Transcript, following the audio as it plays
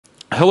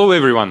Hello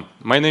everyone,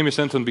 my name is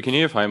Anton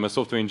Bikineev. I'm a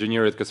software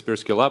engineer at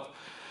Kaspersky Lab,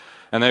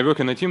 and I work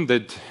in a team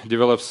that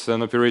develops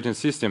an operating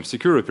system,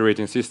 secure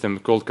operating system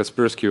called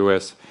Kaspersky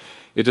OS.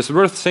 It is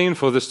worth saying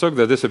for this talk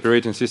that this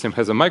operating system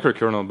has a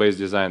microkernel-based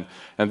design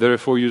and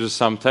therefore uses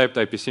some typed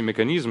IPC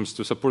mechanisms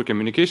to support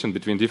communication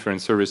between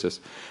different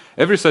services.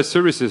 Every such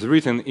service is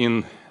written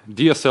in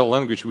DSL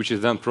language, which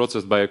is then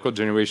processed by a code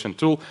generation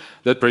tool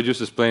that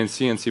produces plain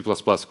C and C++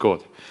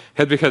 code.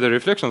 Had we had a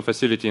reflection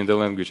facility in the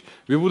language,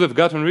 we would have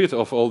gotten rid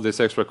of all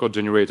these extra code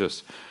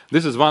generators.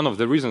 This is one of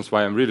the reasons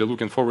why I'm really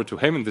looking forward to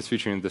having this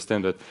feature in the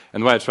standard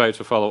and why I try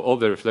to follow all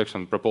the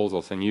reflection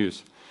proposals and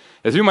use.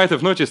 As you might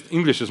have noticed,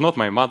 English is not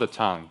my mother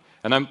tongue,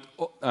 and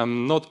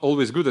I'm not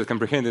always good at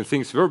comprehending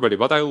things verbally,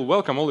 but I will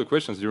welcome all the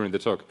questions during the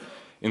talk.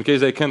 In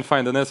case I can't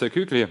find an answer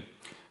quickly,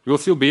 we'll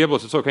still be able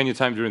to talk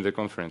anytime during the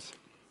conference.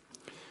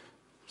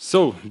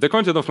 So, the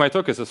content of my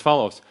talk is as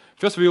follows.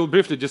 First, we will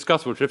briefly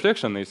discuss what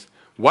reflection is,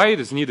 why it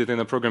is needed in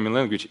a programming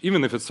language,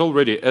 even if it's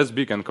already as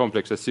big and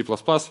complex as C++,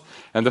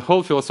 and the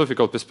whole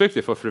philosophical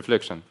perspective of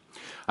reflection.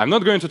 I'm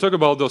not going to talk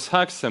about those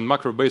hacks and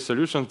macro-based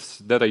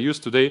solutions that I use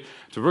today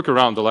to work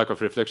around the lack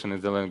of reflection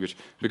in the language,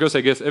 because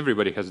I guess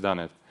everybody has done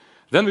it.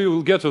 Then we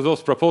will get to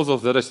those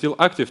proposals that are still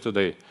active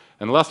today.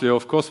 And lastly,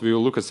 of course, we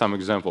will look at some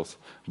examples.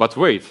 But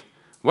wait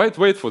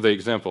for the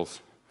examples.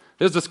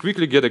 Let's just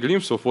quickly get a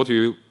glimpse of what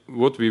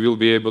we will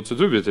be able to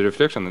do with the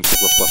reflection in C++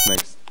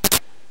 next.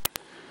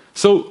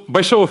 So,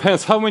 by show of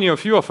hands, how many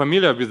of you are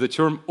familiar with the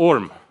term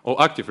ORM,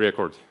 or active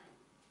record?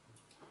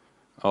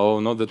 Oh,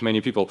 not that many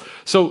people.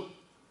 So,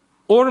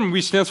 ORM,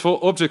 which stands for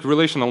Object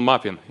Relational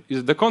Mapping,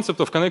 is the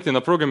concept of connecting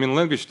a programming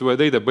language to a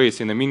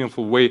database in a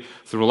meaningful way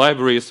through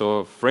libraries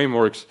or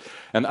frameworks.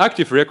 An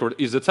active record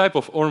is the type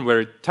of ORM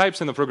where types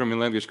in a programming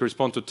language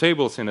correspond to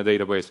tables in a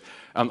database,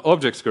 and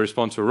objects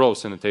correspond to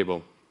rows in a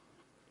table.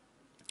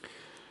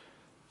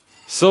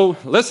 So,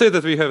 let's say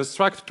that we have a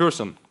struct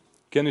person.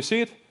 Can you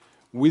see it?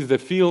 With the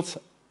fields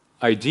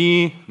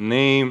ID,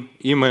 name,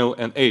 email,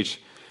 and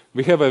age.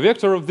 We have a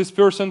vector of these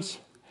persons,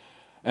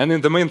 and in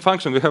the main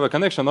function we have a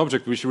connection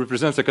object which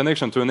represents a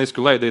connection to an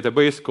SQLite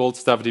database called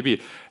StuffDB.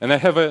 And I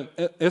have an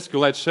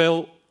SQLite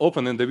shell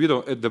open in the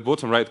window at the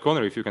bottom right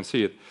corner, if you can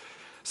see it.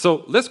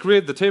 So let's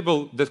create the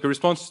table that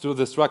corresponds to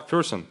the struct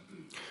person.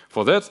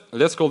 For that,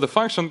 let's call the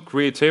function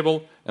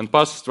createTable and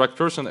pass struct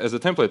person as a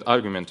template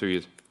argument to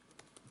it.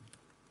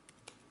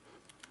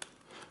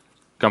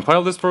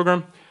 Compile this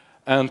program.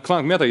 And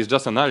clang meta is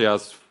just an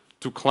alias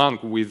to clang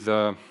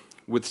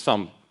with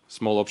some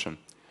small option.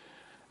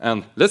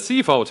 And let's see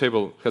if our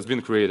table has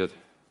been created.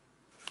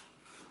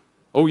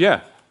 Oh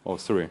yeah, oh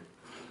sorry.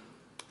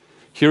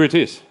 Here it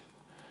is.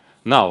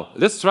 Now,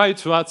 let's try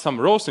to add some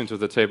rows into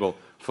the table.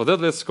 For that,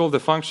 let's call the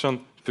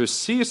function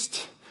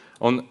persist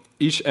on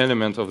each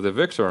element of the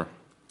vector.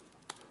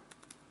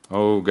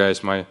 Oh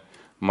guys,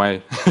 my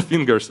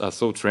fingers are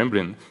so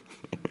trembling.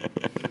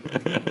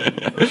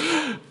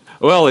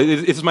 Well,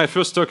 it's my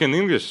first talk in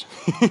English.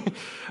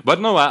 But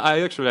no,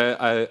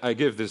 I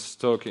gave this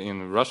talk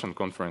in Russian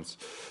conference.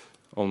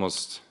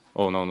 Almost,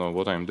 oh no,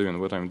 what I'm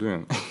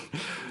doing.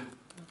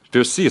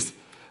 Persist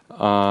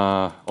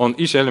on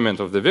each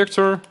element of the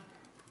vector,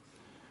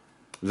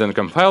 then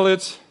compile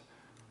it,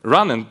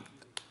 run and,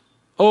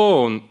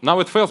 oh,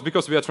 now it fails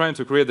because we are trying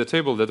to create a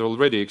table that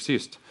already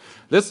exists.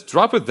 Let's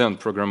drop it then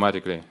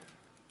programmatically.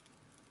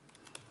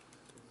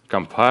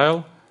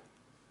 Compile,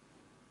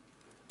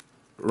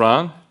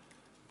 run.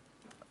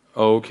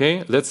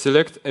 Okay, let's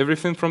select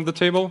everything from the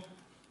table.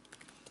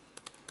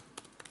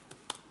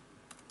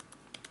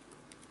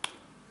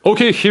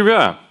 Okay, here we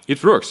are.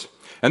 It works.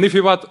 And if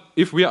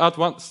we add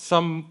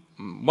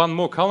one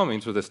more column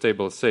into this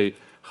table, say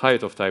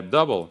height of type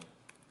double,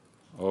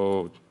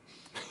 oh,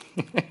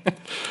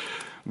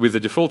 with the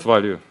default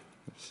value,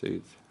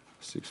 say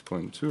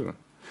 6.2.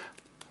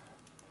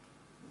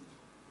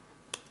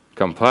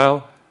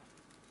 Compile,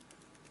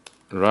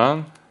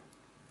 run.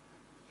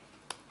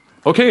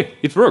 Okay,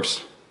 it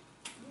works.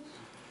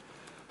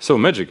 So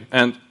magic.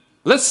 And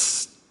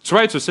let's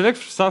try to select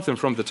something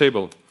from the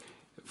table.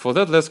 For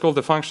that, let's call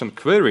the function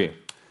query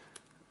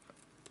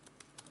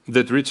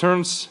that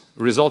returns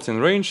result in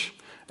range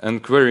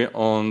and query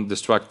on the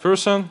struct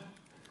person.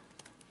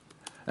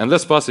 And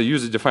let's pass a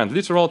user-defined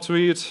literal to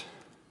it.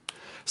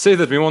 Say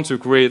that we want to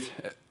create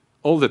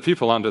all the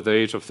people under the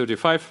age of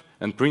 35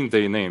 and print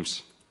their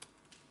names.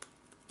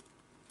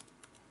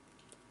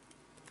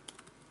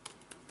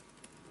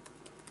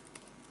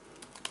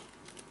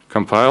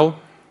 Compile.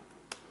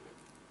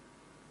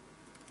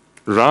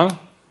 Run.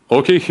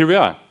 Okay, here we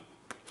are.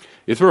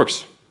 It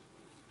works.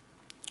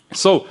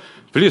 So,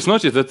 please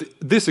notice that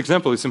this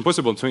example is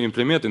impossible to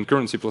implement in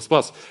current C++,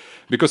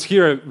 because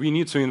here we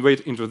need to invade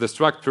into the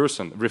struct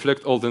person,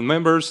 reflect all the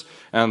members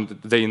and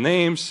their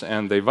names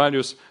and their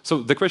values.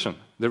 So the question,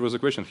 there was a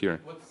question here.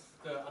 What's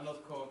the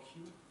underscore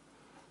q?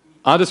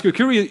 Underscore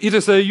q, it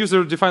is a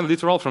user-defined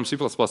literal from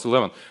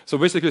C++11. So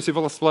basically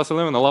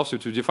C++11 allows you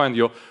to define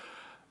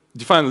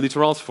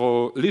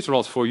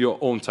literals for your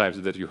own types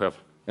that you have.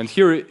 And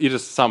here it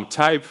is some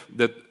type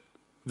that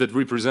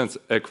represents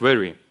a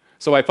query.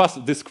 So I pass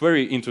this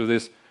query into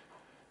this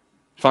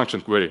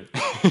function query.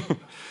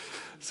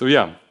 So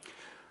yeah.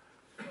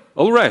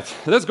 All right,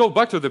 let's go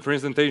back to the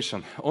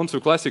presentation, onto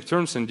classic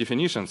terms and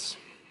definitions.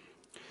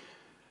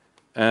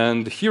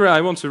 And here I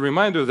want to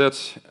remind you that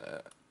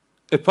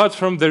apart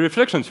from the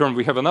reflection term,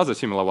 we have another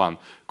similar one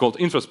called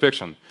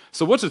introspection.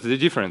 So what is the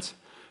difference?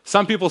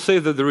 Some people say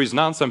that there is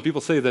none, some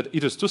people say that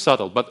it is too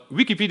subtle, but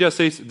Wikipedia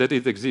says that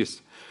it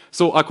exists.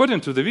 So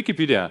according to the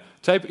Wikipedia,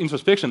 type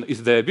introspection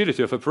is the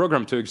ability of a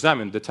program to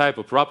examine the type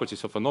or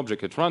properties of an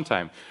object at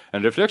runtime,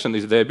 and reflection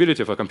is the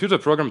ability of a computer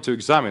program to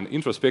examine,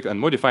 introspect, and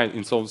modify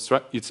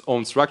its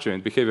own structure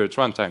and behavior at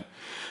runtime.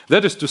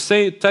 That is to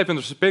say, type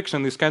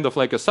introspection is kind of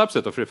like a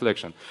subset of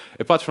reflection.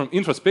 Apart from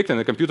introspecting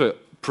a computer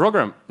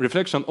program,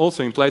 reflection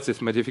also implies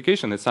its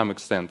modification at some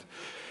extent.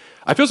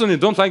 I personally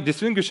don't like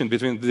distinguishing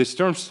between these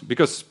terms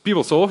because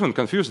people so often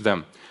confuse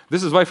them.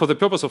 This is why, for the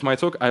purpose of my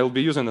talk, I will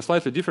be using a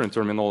slightly different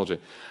terminology.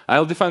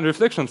 I'll define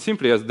reflection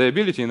simply as the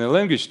ability in a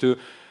language to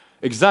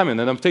examine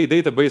and obtain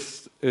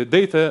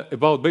data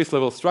about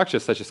base-level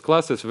structures such as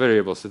classes,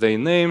 variables, their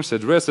names,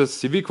 addresses,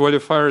 CB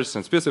qualifiers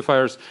and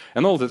specifiers,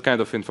 and all that kind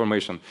of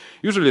information.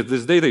 Usually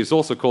this data is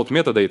also called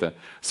metadata.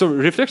 So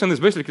reflection is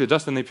basically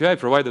just an API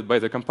provided by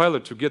the compiler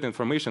to get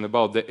information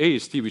about the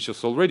AST, which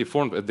is already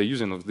formed at the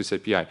using of this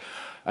API.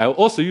 I'll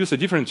also use a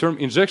different term,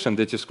 injection,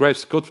 that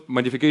describes code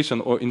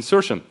modification or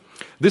insertion.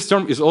 This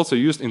term is also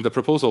used in the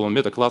proposal on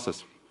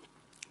meta-classes.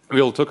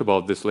 We'll talk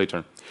about this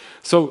later.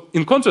 So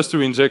in contrast to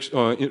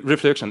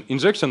reflection,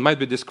 injection might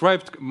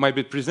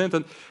be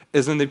presented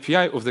as an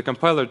API of the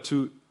compiler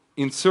to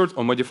insert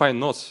or modify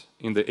nodes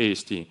in the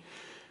AST.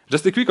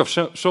 Just a quick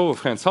show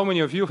of hands, how many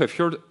of you have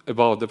heard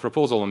about the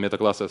proposal on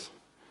meta-classes?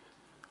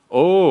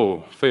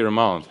 Oh, fair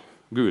amount,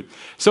 good.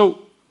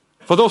 So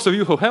for those of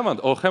you who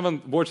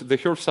haven't watched the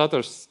Herb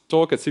Satter's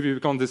talk at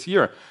CPVCon this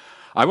year,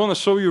 I want to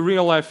show you a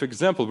real-life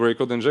example where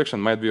code injection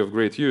might be of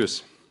great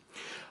use.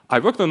 I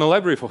worked on a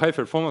library for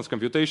high-performance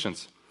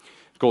computations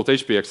called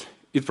HPX.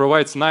 It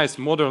provides nice,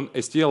 modern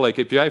STL-like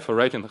API for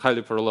writing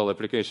highly parallel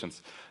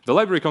applications. The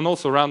library can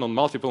also run on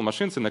multiple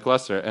machines in a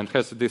cluster and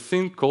has this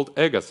thing called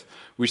AGAS,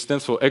 which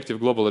stands for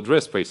Active Global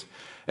Address Space.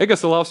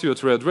 AGAS allows you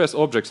to address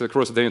objects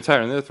across the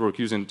entire network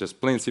using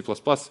just plain C++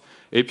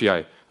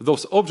 API.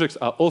 Those objects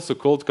are also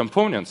called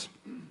components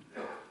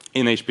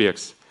in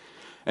HPX.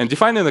 And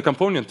defining a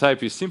component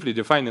type is simply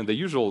defining the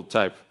usual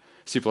type,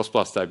 C++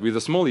 type, with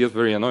a small yet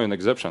very annoying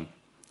exception.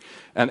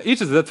 And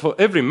it is that for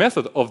every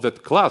method of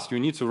that class, you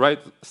need to write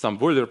some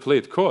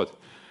boilerplate code.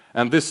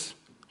 And this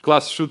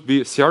class should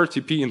be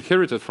CRTP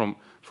inherited from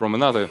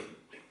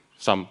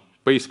some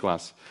base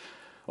class.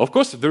 Of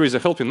course, there is a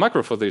helping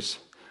macro for this.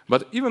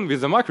 But even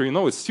with the macro, you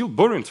know, it's still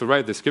boring to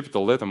write these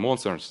capital letter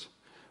monsters,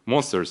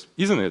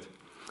 isn't it?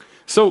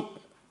 So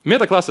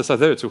meta classes are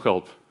there to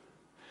help.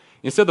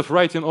 Instead of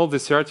writing all the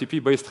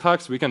CRTP-based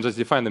hacks, we can just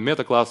define a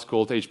meta class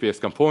called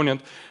HPX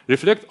component,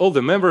 reflect all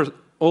the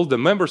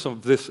members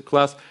of this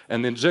class,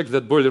 and inject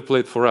that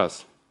boilerplate for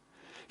us.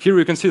 Here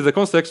you can see the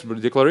context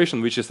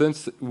declaration,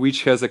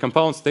 which has a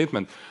compound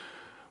statement,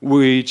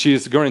 which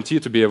is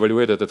guaranteed to be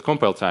evaluated at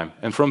compile time.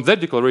 And from that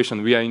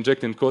declaration, we are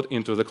injecting code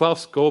into the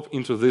class scope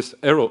into this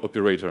arrow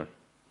operator.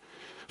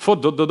 For ...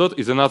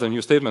 is another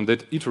new statement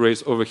that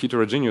iterates over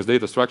heterogeneous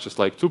data structures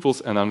like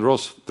tuples and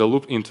unrolls the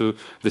loop into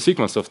the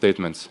sequence of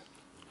statements.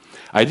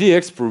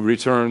 IDX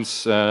returns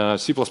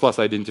C++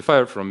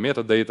 identifier from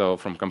metadata or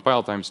from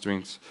compile time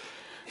strings.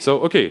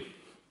 So, okay,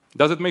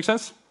 does it make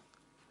sense?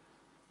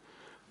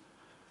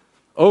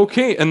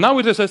 Okay, and now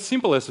it is as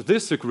simple as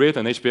this to create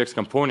an HPX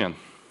component.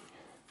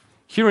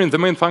 Here in the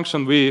main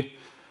function, we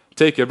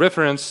take a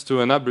reference to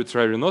an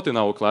arbitrary node in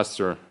our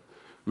cluster.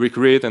 We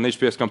create an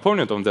HPX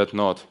component on that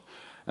node.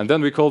 And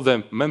then we call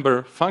the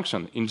member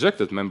function,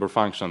 injected member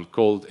function,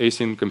 called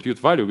async compute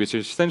value, which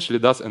essentially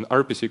does an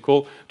RPC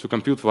call to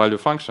compute value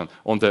function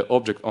on the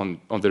object on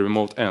the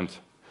remote end.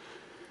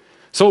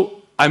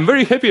 So I'm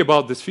very happy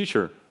about this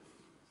feature.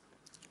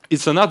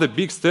 It's another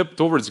big step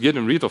towards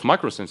getting rid of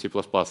macros in C++.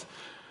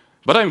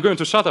 But I'm going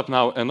to shut up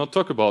now and not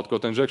talk about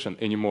code injection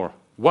anymore.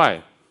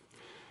 Why?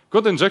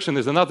 Code injection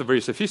is another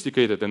very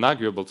sophisticated and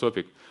arguable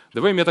topic.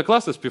 The way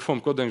metaclasses perform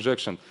code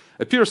injection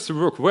appears to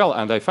work well,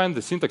 and I find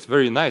the syntax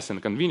very nice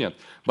and convenient.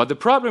 But the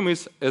problem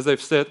is, as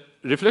I've said,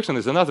 reflection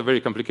is another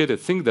very complicated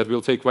thing that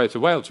will take quite a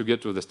while to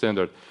get to the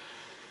standard.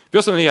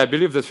 Personally, I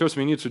believe that first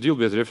we need to deal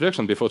with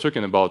reflection before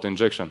talking about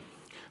injection.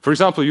 For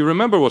example, you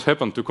remember what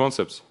happened to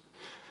concepts.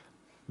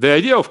 The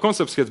idea of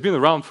concepts has been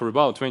around for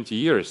about 20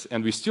 years,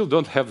 and we still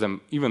don't have them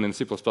even in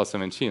C++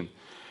 17.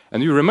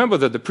 And you remember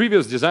that the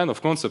previous design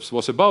of concepts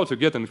was about to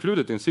get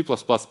included in C++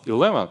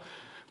 11,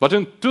 but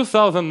in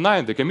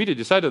 2009, the committee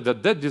decided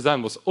that that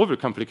design was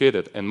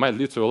overcomplicated and might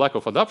lead to a lack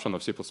of adoption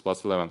of C++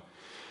 11.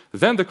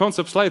 Then the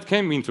concept slide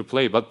came into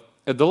play, but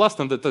at the last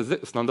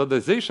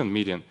standardization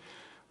meeting,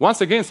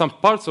 once again, some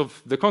parts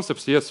of the concept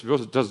CS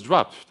was just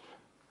dropped.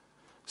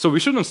 So we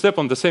shouldn't step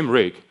on the same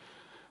rake.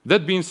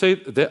 That being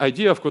said, the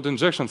idea of code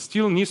injection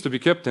still needs to be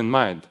kept in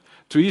mind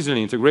to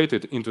easily integrate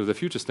it into the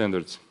future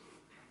standards.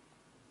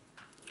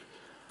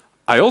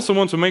 I also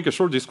want to make a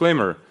short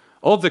disclaimer.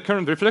 All the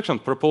current reflection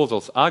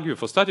proposals argue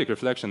for static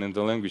reflection in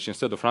the language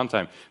instead of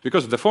runtime,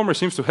 because the former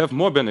seems to have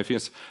more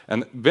benefits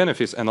and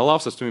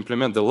allows us to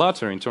implement the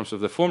latter in terms of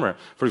the former,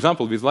 for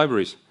example, with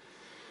libraries.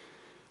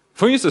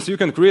 For instance, you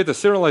can create a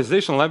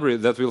serialization library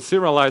that will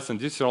serialize and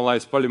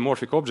deserialize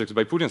polymorphic objects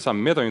by putting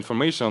some meta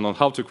information on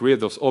how to create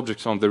those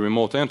objects on the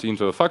remote end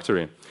into a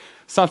factory.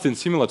 Something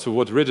similar to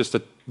what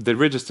the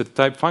registered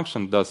type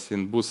function does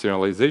in Boost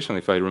serialization,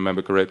 if I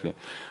remember correctly.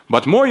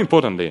 But more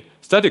importantly,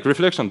 static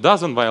reflection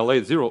doesn't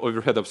violate zero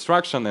overhead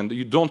abstraction, and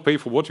you don't pay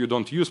for what you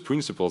don't use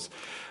principles,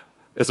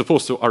 as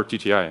opposed to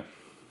RTTI.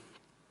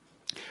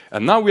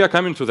 And now we are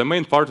coming to the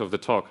main part of the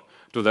talk,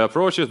 to the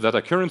approaches that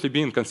are currently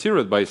being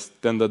considered by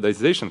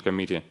standardization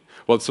committee.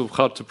 Well, it's so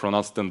hard to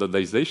pronounce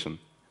standardization,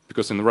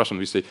 because in Russian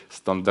we say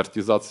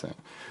standardizация.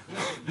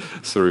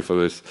 Sorry for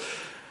this.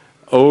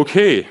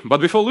 Okay, but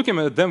before looking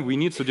at them, we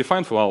need to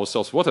define for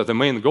ourselves what are the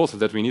main goals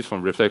that we need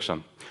from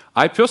reflection.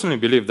 I personally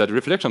believe that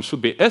reflection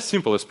should be as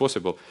simple as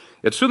possible.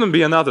 It shouldn't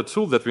be another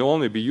tool that will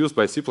only be used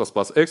by C++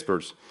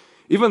 experts.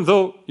 Even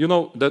though, you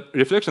know, that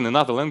reflection in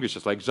other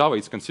languages like Java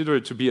is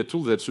considered to be a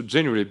tool that should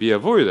generally be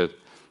avoided,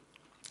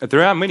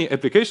 there are many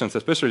applications,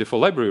 especially for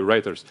library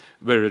writers,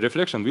 where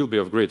reflection will be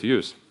of great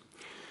use.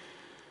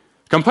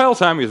 Compile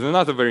time is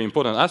another very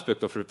important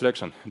aspect of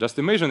reflection. Just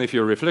imagine if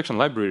your reflection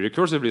library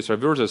recursively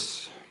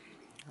traverses,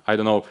 I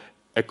don't know,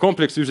 a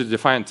complex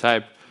user-defined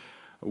type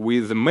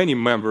with many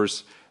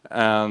members,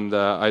 and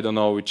I don't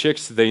know, it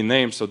checks their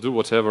names or do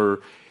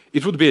whatever.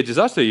 It would be a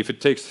disaster if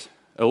it takes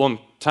a long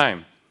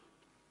time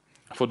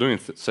for doing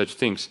such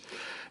things.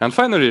 And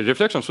finally,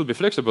 reflection should be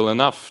flexible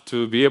enough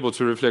to be able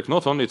to reflect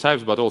not only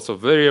types, but also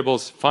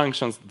variables,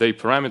 functions, their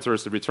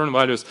parameters, return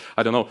values,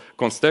 I don't know,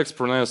 const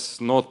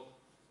exportness,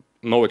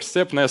 no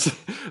exceptness,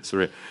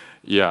 sorry,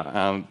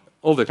 yeah, and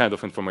all that kind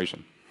of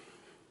information.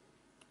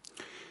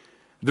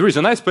 There is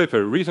a nice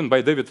paper written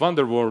by David van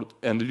der Waard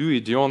and Louis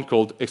Dion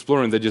called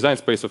Exploring the Design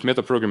Space of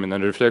Metaprogramming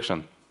and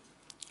Reflection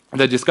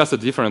that discusses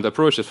different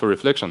approaches for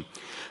reflection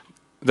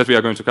that we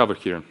are going to cover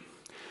here.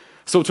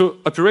 So to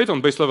operate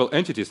on base-level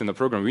entities in a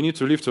program, we need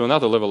to live to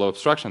another level of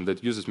abstraction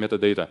that uses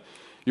metadata.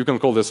 You can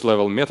call this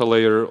level meta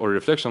layer or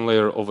reflection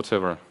layer or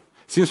whatever.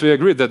 Since we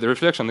agreed that the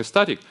reflection is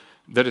static,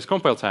 that is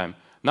compile time,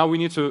 now we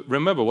need to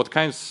remember what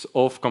kinds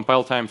of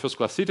compile time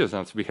first-class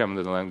citizens we have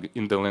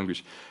in the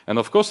language. And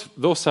of course,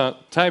 those are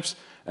types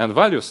and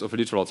values of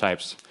literal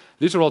types.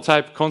 Literal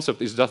type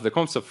concept is just the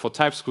concept for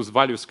types whose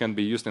values can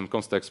be used in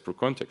context per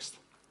context.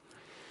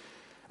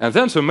 And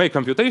then to make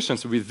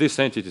computations with these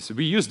entities,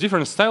 we use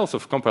different styles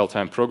of compile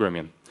time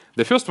programming.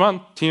 The first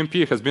one,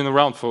 TMP, has been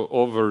around for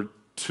over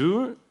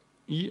two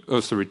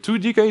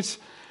decades.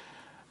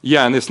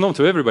 Yeah, and it's known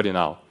to everybody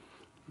now.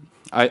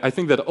 I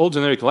think that all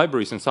generic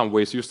libraries in some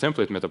ways use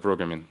template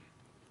metaprogramming.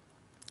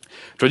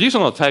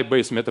 Traditional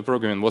type-based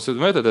metaprogramming was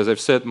invented, as I've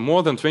said,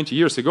 more than 20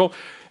 years ago,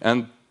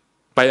 and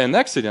by an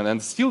accident,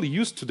 and still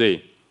used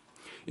today.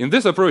 In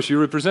this approach, you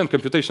represent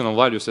computational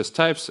values as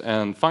types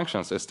and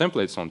functions as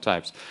templates on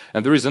types.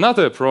 And there is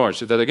another approach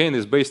that, again,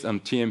 is based on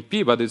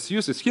TMP, but its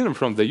use is hidden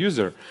from the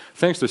user,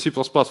 thanks to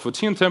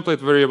C++14 template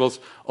variables,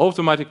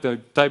 automatic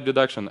type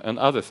deduction, and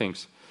other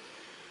things.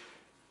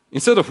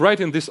 Instead of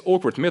writing these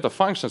awkward meta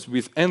functions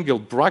with angle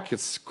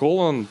brackets,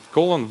 colon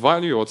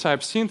value, or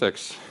type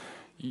syntax,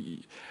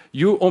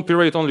 you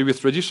operate only with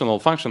traditional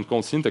function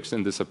call syntax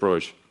in this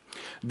approach.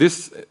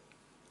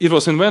 It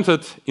was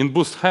invented in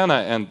Boost HANA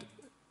and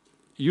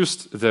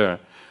used there.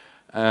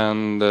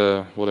 And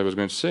what I was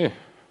going to say?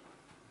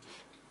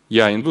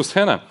 Yeah, in Boost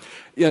HANA.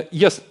 Yeah,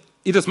 yes,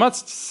 it is much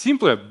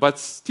simpler, but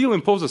still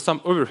imposes some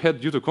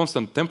overhead due to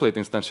constant template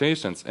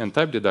instantiations and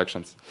type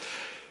deductions.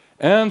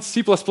 And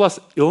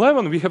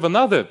C++11, we have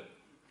another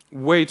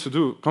way to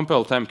do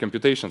compile time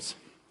computations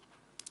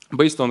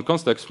based on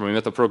context from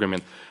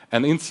metaprogramming.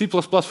 And in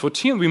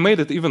C++14, we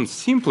made it even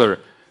simpler.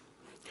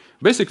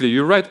 Basically,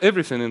 you write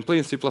everything in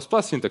plain C++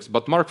 syntax,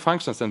 but mark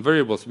functions and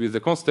variables with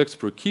the context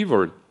per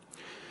keyword.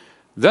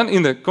 Then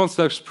in the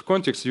context per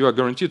context, you are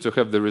guaranteed to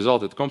have the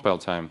result at compile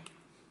time.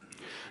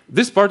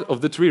 This part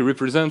of the tree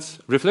represents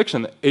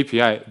reflection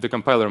API the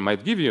compiler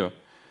might give you.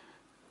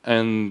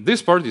 And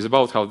this part is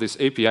about how these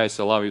APIs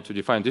allow you to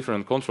define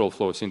different control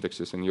flow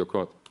syntaxes in your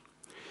code.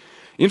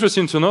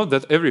 Interesting to note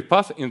that every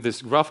path in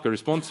this graph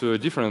corresponds to a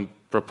different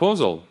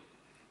proposal.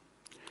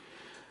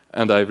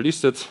 And I've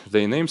listed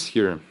their names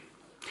here.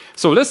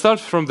 So let's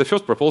start from the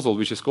first proposal,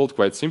 which is called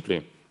quite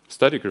simply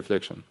static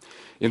reflection.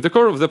 In the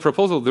core of the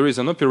proposal, there is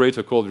an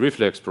operator called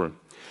reflexpr.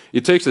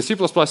 It takes a C++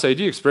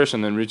 ID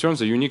expression and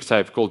returns a unique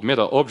type called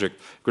meta object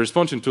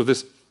corresponding to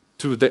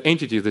the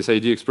entity this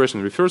ID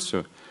expression refers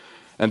to.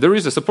 And there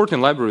is a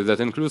supporting library that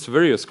includes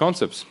various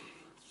concepts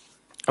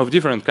of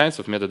different kinds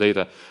of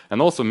metadata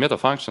and also meta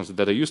functions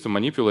that are used to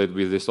manipulate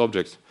with these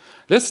objects.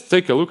 Let's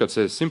take a look at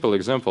a simple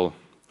example.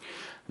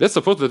 Let's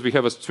suppose that we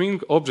have a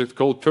string object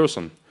called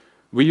person.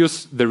 We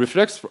use the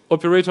reflex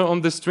operator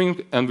on the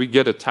string and we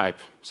get a type,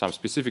 some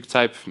specific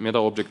type, meta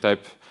object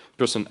type,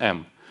 person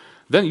m.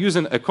 Then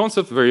using a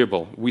concept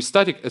variable, we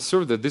static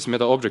assert that this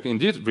meta object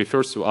indeed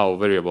refers to our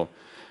variable.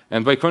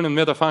 And by calling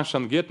meta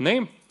function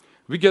getName,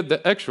 we get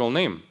the actual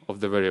name of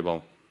the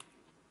variable.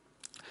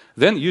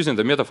 Then using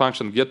the meta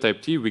function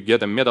getTypeT, we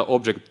get a meta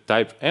object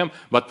type M.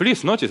 But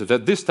please notice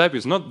that this type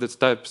is not the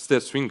type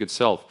state string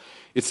itself.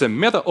 It's a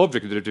meta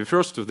object that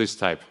refers to this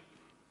type.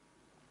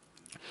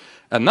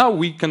 And now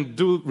we can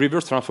do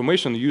reverse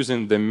transformation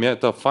using the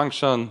meta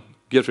function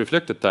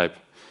getReflectedType.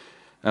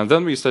 And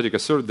then we static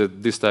assert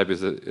that this type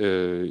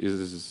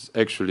is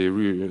actually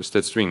a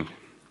state string.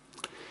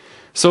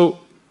 So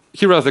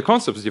here are the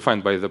concepts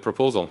defined by the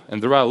proposal.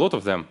 And there are a lot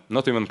of them,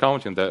 not even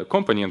counting the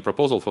accompanying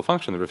proposal for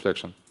function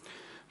reflection.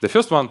 The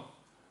first one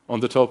on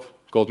the top,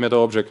 called meta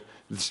object,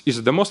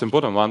 is the most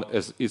important one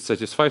as it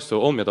satisfies to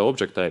all meta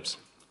object types.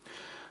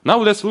 Now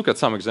let's look at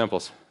some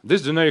examples.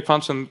 This generic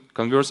function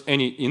converts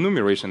any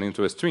enumeration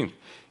into a string.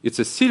 It's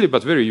a silly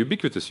but very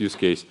ubiquitous use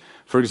case.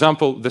 For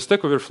example, the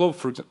Stack Overflow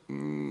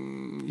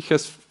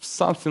has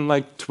something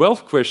like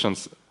 12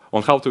 questions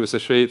on how to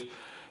associate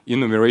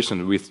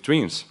enumeration with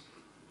strings.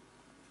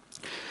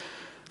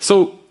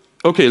 So,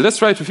 okay, let's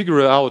try to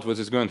figure out what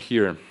is going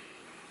here.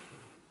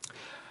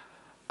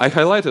 I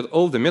highlighted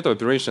all the meta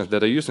operations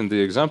that I used in the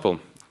example.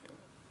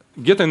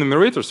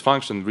 GetEnumerators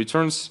function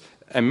returns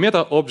a a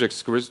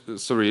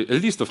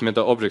list of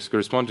meta objects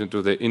corresponding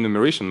to the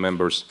enumeration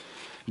members.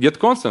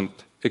 GetConstant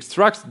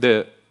extracts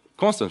the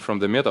constant from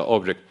the meta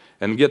object,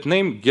 and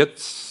getName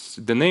gets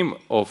the name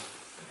of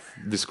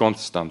this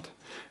constant.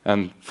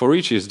 And for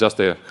each is just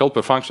a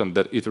helper function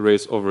that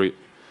iterates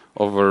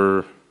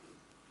over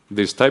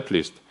this type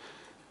list.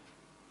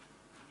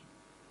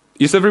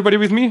 Is everybody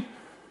with me?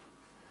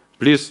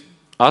 Please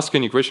ask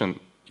any question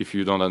if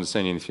you don't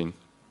understand anything.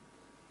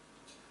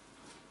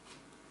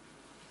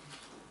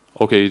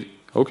 Okay,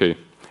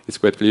 it's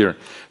quite clear.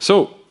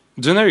 So,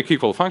 generic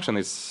equal function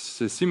is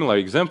a similar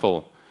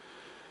example.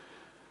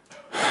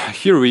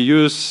 Here we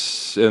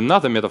use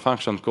another meta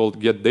function called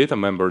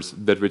getDataMembers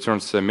that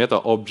returns a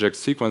meta object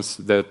sequence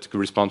that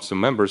corresponds to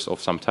members of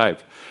some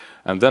type.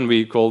 And then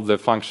we call the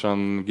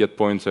function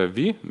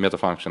getPointerV, meta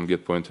function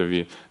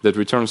getPointerV, that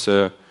returns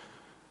a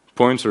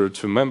pointer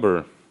to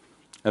member.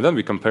 And then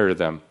we compare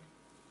them.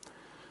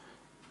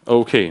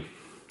 Okay.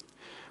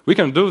 We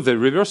can do the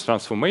reverse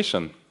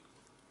transformation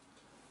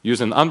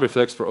using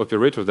unreflex for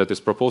operator that is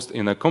proposed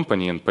in a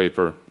accompanying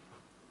paper.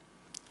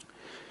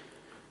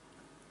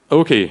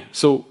 Okay,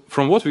 so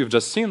from what we've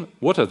just seen,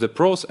 what are the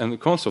pros and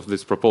cons of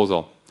this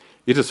proposal?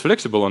 It is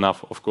flexible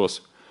enough, of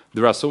course.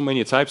 There are so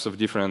many types of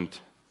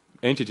different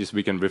entities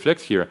we can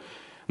reflect here,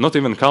 not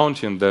even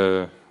counting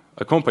the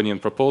accompanying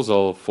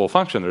proposal for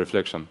function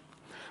reflection.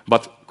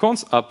 But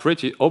cons are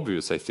pretty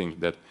obvious, I think,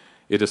 that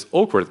it is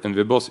awkward in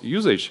verbose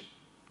usage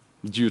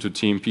due to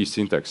TMP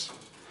syntax,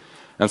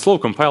 and slow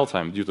compile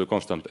time due to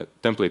constant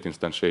template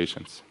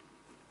instantiations.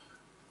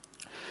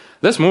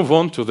 Let's move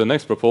on to the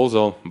next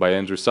proposal by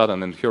Andrew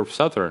Sutton and Herb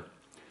Sutter,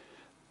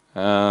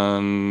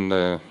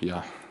 and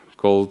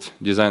called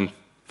Design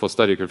for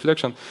Static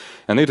Reflection,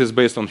 and it is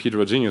based on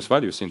heterogeneous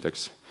value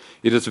syntax.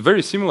 It is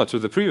very similar to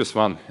the previous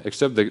one,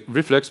 except the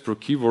reflex per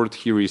keyword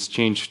here is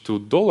changed to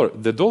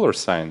the dollar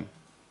sign.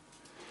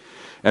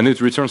 And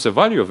it returns a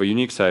value of a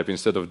unique type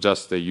instead of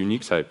just a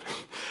unique type.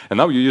 And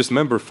now you use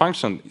member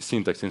function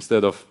syntax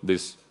instead of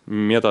this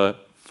meta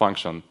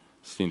function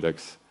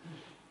syntax.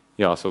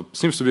 Yeah, so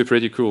seems to be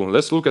pretty cool.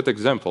 Let's look at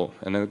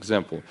an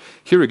example.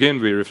 Here again,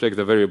 we reflect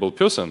the variable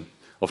person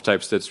of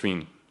type state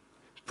string.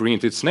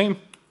 Print its name,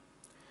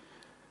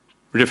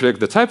 reflect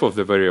the type of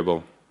the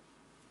variable,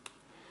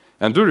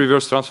 and do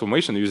reverse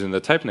transformation using the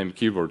type name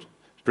keyword.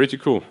 Pretty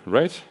cool,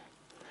 right?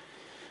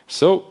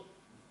 So,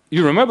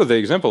 you remember the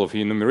example of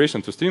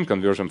enumeration to string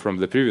conversion from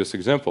the previous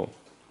example.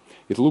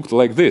 It looked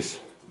like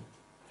this.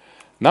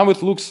 Now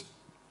it looks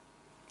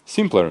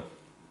simpler.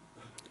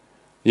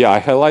 Yeah, I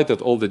highlighted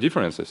all the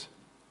differences.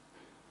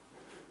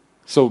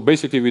 So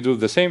basically we do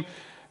the same.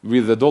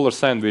 With the dollar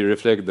sign, we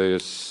reflect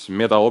this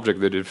meta object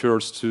that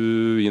refers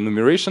to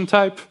enumeration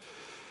type.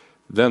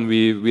 Then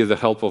with the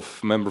help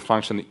of member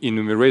function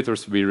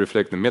enumerators, we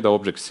reflect the meta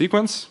object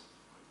sequence.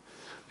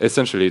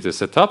 Essentially, it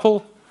is a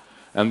tuple.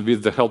 And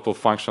with the help of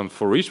function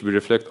for each, we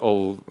reflect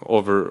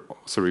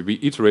we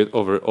iterate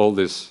over all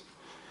these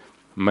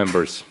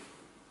members.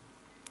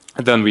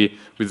 And then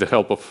with the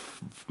help of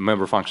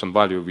member function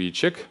value, we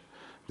check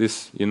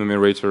this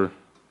enumerator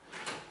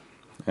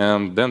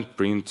and then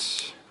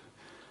print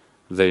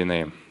their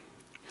name.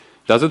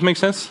 Does it make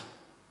sense?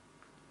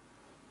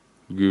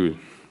 Good.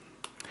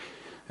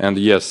 And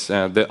yes,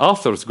 the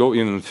authors go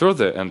even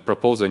further and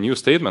propose a new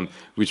statement,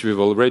 which we've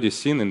already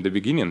seen in the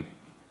beginning.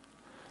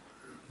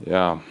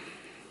 Yeah.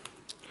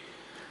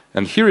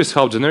 And here is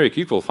how generic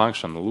equal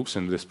function looks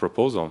in this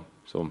proposal.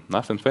 So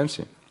nothing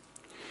fancy.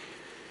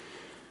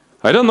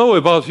 I don't know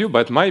about you,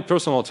 but my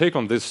personal take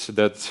on this is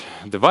that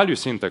the value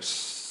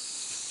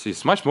syntax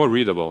is much more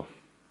readable.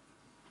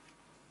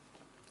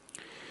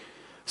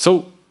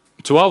 So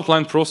to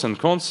outline pros and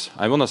cons,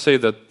 I want to say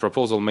that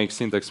proposal makes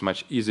syntax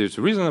much easier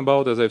to reason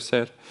about, as I've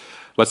said.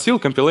 But still,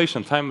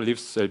 compilation time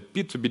leaves a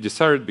bit to be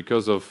desired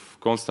because of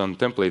constant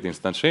template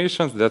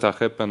instantiations that are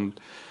happened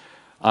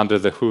under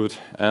the hood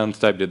and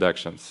type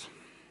deductions.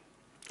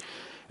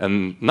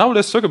 And now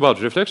let's talk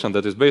about reflection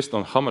that is based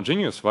on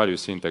homogeneous value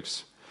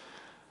syntax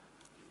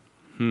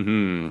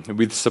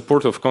with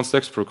support of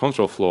context per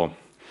control flow.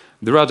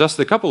 There are just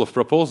a couple of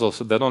proposals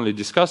that only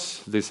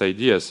discuss these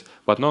ideas,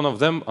 but none of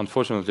them,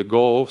 unfortunately,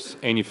 goes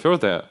any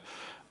further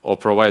or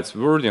provides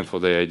wording for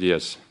the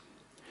ideas.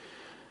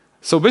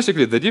 So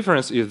basically, the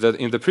difference is that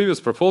in the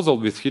previous proposal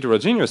with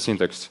heterogeneous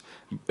syntax,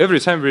 every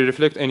time we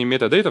reflect any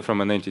metadata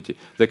from an entity,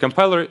 the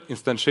compiler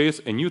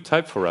instantiates a new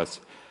type for us.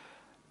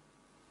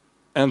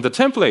 And the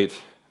template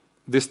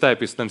this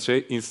type is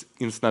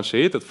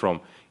instantiated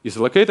from is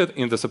located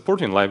in the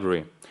supporting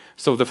library.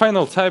 So the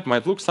final type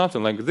might look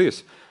something like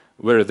this,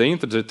 where the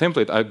integer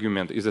template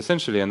argument is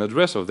essentially an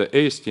address of the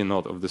AST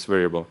node of this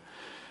variable.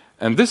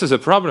 And this is a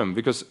problem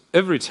because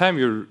every time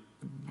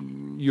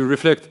you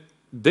reflect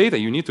data,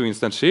 you need to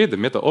instantiate the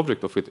meta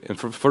object of it. And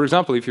for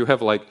example, if you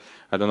have like,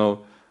 I don't know,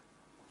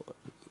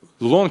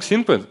 long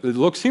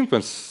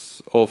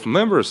sequence of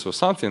members or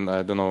something,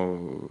 I don't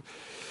know,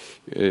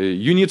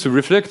 you need to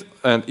reflect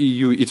and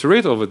you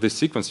iterate over this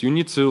sequence. You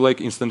need to like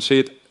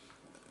instantiate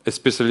a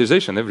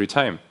specialization every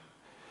time.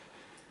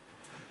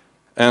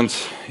 And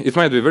it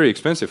might be very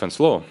expensive and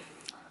slow.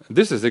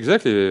 This is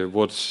exactly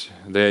what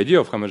the idea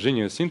of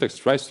homogeneous syntax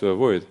tries to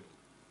avoid.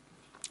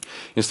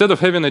 Instead of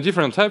having a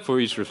different type for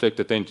each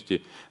reflected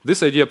entity,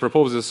 this idea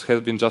proposes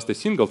has been just a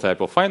single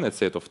type or finite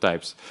set of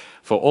types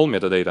for all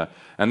metadata.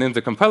 And in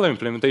the compiler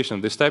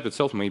implementation, this type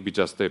itself may be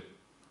just a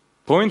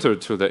pointer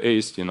to the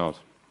AST node.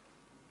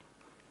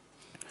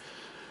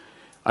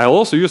 I'll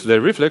also use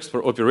the reflex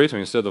for operator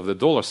instead of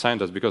the $sign,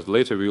 just because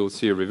later we will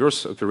see a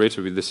reverse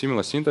operator with the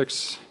similar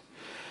syntax.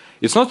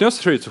 It's not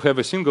necessary to have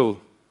a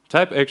single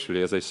type,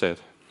 actually, as I said,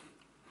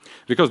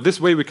 because this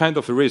way we kind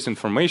of erase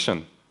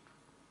information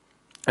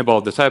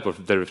about the type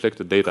of the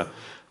reflected data,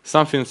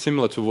 something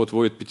similar to what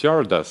void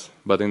PTR does,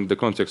 but in the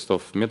context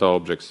of meta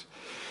objects.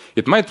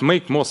 It might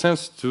make more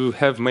sense to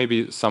have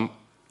maybe some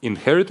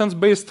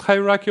inheritance-based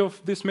hierarchy of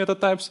these meta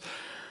types,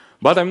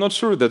 but I'm not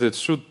sure that it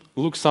should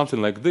look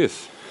something like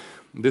this.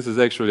 This is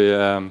actually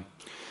a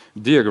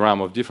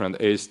diagram of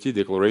different AST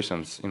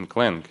declarations in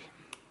Clang.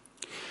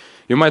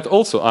 You might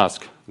also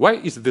ask, why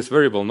is this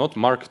variable not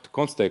marked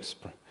context?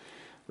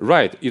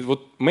 Right, it would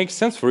make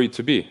sense for it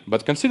to be,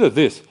 but consider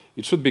this.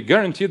 It should be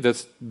guaranteed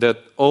that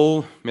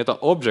all meta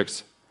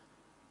objects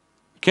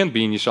can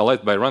be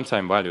initialized by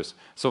runtime values.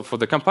 So for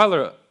the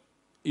compiler,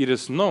 it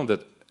is known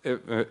that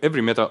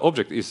every meta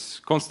object is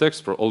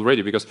context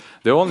already, because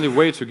the only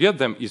way to get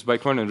them is by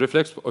calling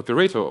reflex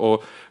operator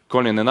or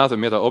calling another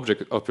meta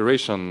object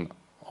operation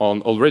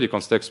on already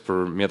context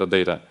per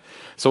metadata.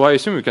 So I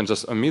assume we can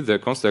just omit the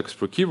context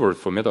per keyword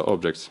for meta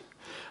objects.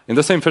 In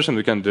the same fashion,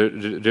 we can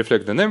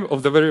reflect the name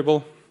of the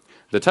variable,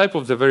 the type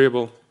of the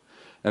variable,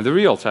 and the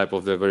real type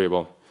of the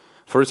variable.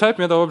 For a type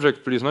meta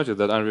object, please note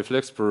that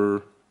unreflex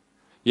per,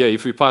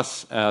 if we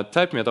pass a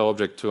type meta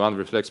object to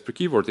unreflex per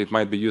keyword, it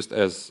might be used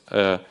as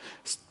a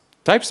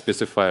type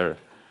specifier.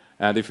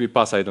 And if we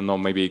pass, I don't know,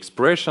 maybe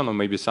expression or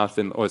maybe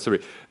something,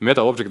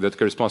 meta object that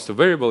corresponds to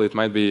variable, it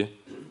might be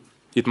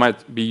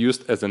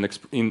used as an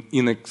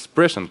in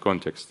expression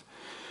context.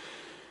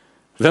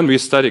 Then we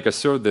static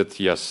assert that,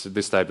 yes,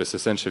 this type is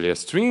essentially a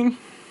string.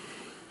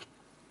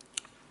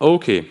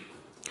 Okay.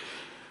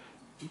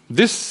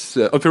 This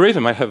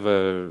operator might have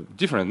a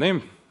different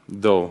name,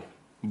 though,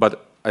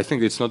 but I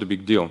think it's not a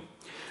big deal.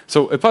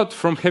 So apart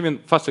from having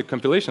faster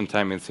compilation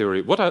time in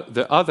theory, what are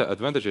the other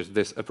advantages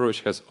this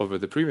approach has over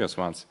the previous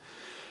ones?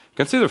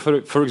 Consider,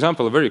 for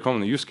example, a very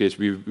common use case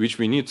which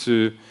we need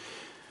to,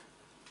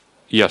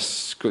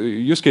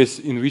 use case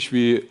in which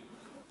we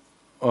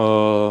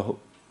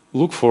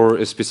look for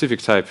a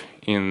specific type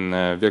in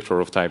a vector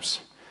of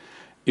types.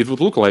 It would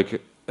look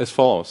like as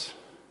follows.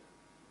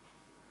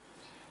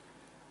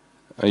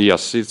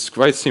 Yes, it's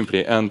quite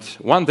simply. And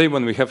one day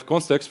when we have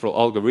contextual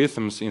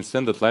algorithms in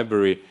standard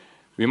library,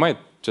 we might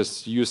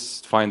just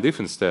use find if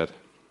instead.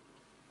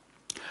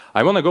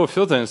 I want to go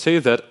further and say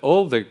that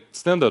all the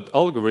standard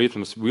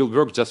algorithms will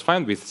work just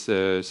fine with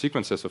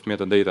sequences of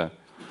metadata.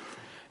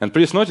 And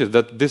please notice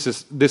that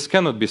this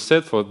cannot be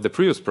said for the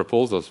previous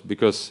proposals,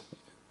 because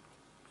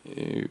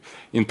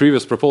in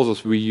previous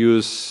proposals we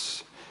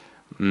use,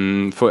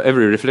 for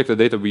every reflected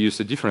data we use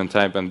a different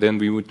type, and then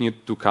we would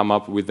need to come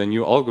up with a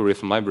new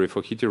algorithm library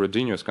for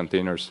heterogeneous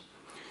containers.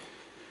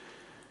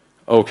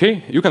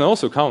 Okay, you can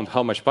also count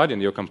how much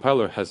padding your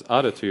compiler has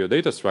added to your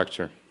data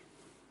structure,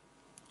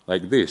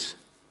 like this.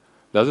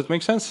 Does it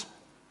make sense?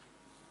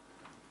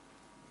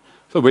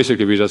 So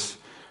basically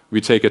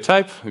we take a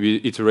type,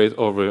 we iterate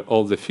over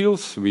all the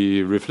fields,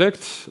 we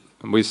reflect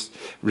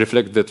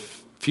that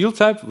field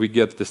type, we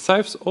get the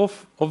size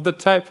of the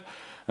type,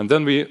 and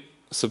then we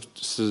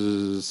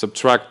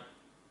subtract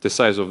the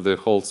size of the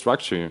whole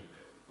structure.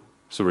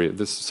 Sorry,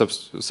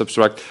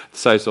 subtract the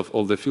size of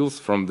all the fields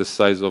from the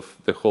size of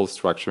the whole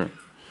structure.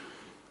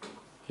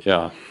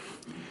 Yeah.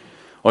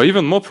 Or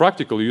even more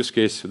practical use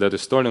case that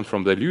is stolen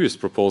from the Lewis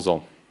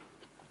proposal.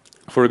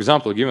 For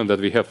example, given that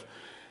we have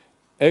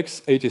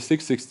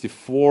x86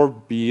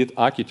 64-bit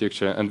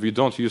architecture and we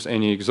don't use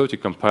any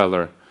exotic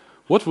compiler,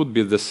 what would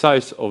be the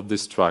size of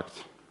this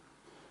struct?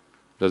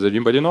 Does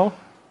anybody know?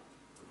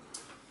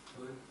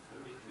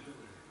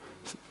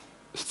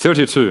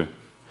 32.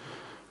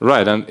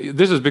 Right, and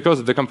this is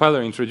because the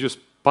compiler introduced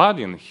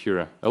padding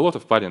here, a lot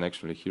of padding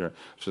actually here.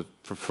 So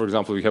for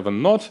example, we have a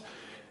not,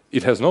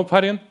 it has no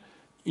padding,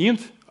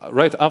 int,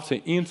 right after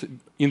int,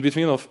 in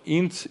between of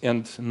int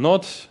and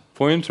not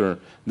pointer,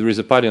 there is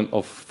a padding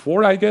of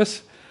 4, I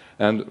guess,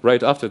 and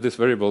right after this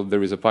variable,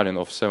 there is a padding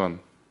of 7.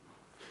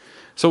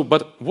 So,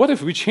 but what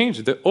if we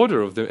change the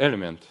order of the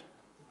elements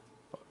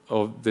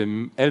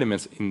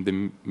in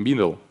the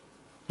middle?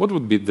 What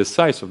would be the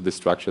size of the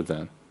structure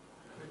then?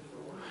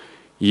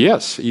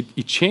 Yes,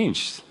 it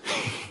changed.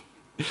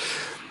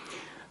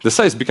 The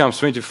size becomes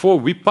 24.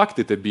 We packed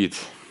it a bit.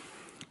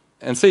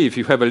 And say if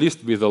you have a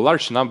list with a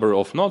large number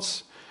of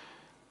nodes,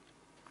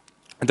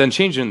 then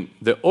changing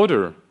the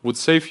order would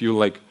save you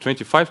like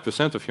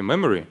 25% of your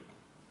memory.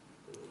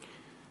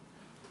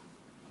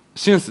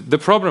 Since the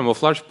problem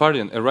of large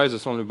padding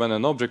arises only when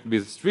an object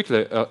with strict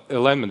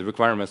alignment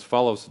requirements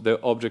follows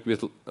the object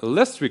with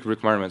less strict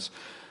requirements,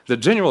 the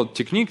general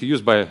technique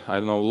used by, I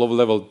don't know,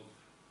 low-level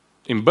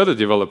embedded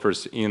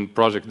developers in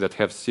projects that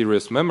have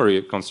serious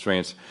memory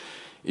constraints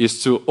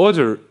is to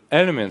order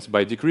elements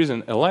by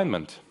decreasing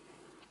alignment.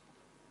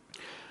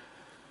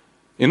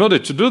 In order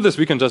to do this,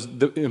 we can just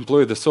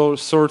employ the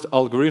sort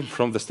algorithm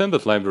from the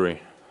standard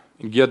library,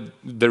 get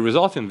the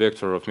resulting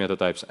vector of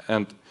metatypes,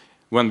 and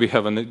when we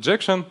have an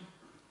injection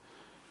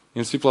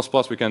in C++,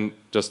 we can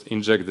just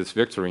inject this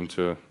vector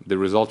into the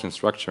resulting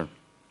structure.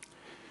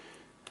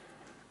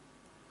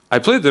 I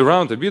played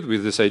around a bit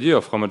with this idea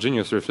of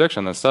homogeneous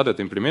reflection and started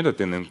implementing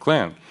it in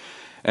Clang.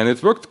 And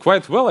it worked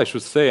quite well, I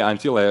should say,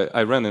 until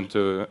I ran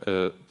into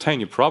a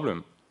tiny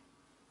problem.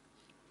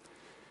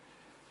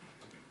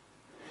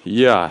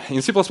 Yeah,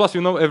 in C++,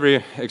 you know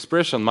every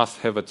expression must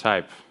have a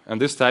type. And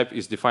this type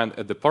is defined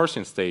at the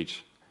parsing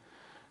stage.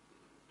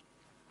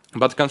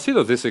 But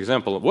consider this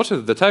example. What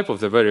is the type of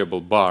the variable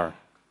bar?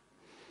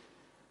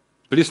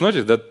 Please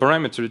notice that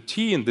parameter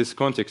t in this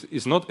context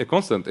is not a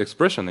constant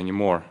expression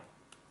anymore.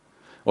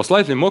 Or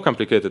slightly more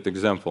complicated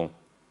example.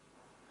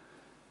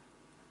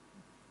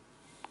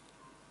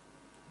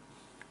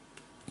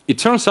 It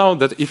turns out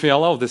that if we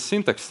allow the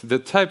syntax, the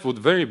type would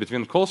vary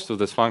between calls to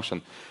this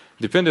function,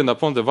 depending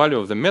upon the value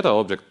of the meta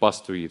object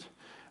passed to it.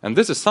 And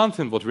this is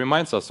something what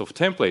reminds us of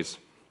templates.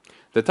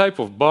 The type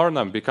of bar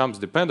num becomes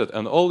dependent,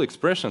 and all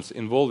expressions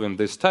involving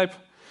this type,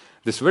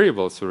 this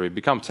variable,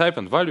 become type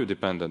and value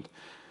dependent.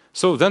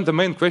 So then the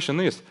main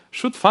question is,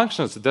 should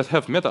functions that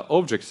have meta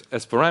objects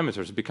as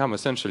parameters become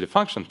essentially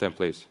function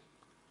templates?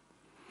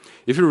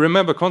 If you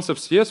remember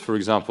concepts CS, for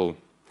example,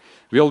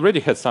 we already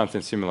had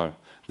something similar.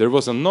 There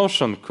was a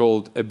notion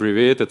called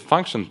abbreviated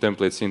function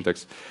template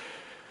syntax,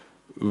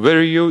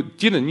 where you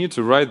didn't need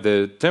to write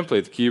the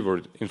template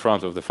keyword in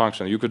front of the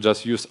function. You could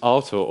just use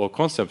auto or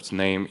concept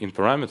name in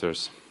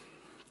parameters.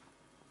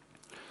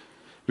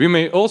 We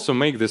may also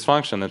make this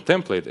function a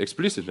template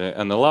explicitly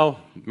and allow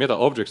meta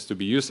objects to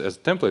be used as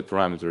template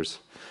parameters.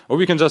 Or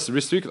we can just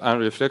restrict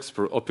unreflex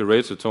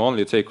operator to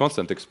only take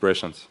constant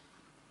expressions.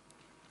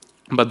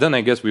 But then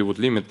I guess we would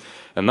limit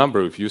a number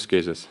of use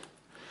cases.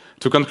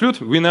 To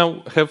conclude, we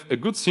now have a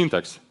good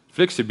syntax,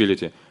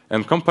 flexibility,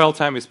 and compile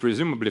time is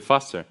presumably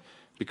faster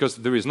because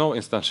there is no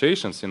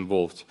instantiations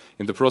involved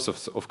in the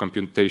process of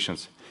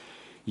computations.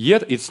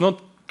 Yet it's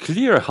not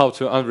clear how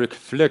to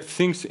unreflect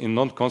things in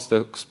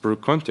non-context per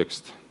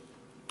context.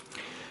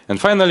 And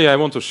finally, I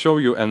want to show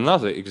you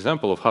another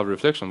example of how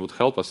reflection would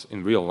help us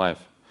in real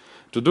life.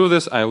 To do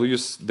this, I'll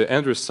use the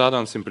Andrew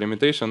Sadan's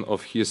implementation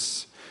of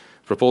his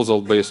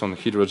proposal based on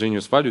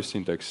heterogeneous value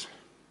syntax.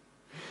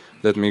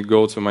 Let me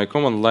go to my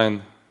command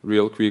line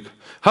real quick.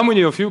 How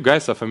many of you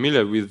guys are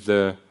familiar with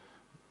the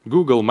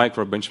Google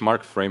micro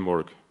benchmark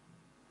framework?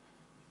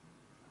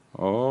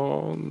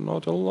 Oh,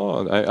 not a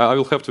lot. I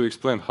will have to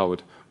explain how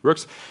it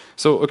works.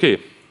 So,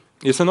 okay,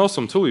 it's an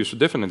awesome tool. You should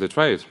definitely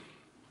try it.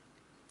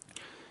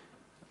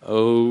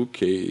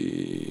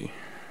 Okay.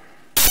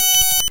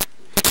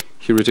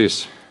 Here it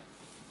is.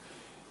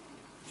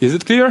 Is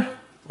it clear?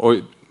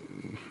 Or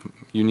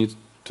you need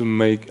to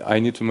make, I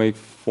need to make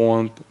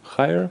font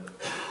higher,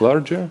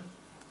 larger,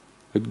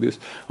 like this.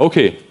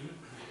 Okay.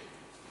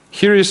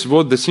 Here is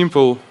what the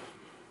simple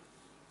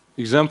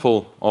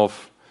example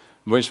of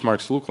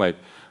benchmarks look like.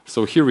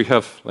 So here we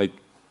have like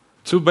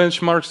two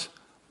benchmarks,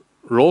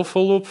 roll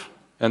for loop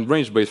and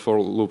range-based for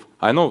loop.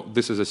 I know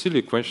this is a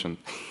silly question,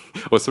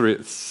 or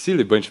sorry,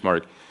 silly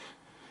benchmark.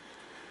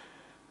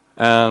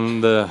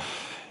 And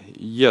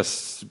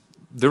yes,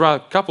 there are a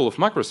couple of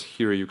macros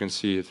here, you can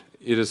see it.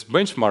 It is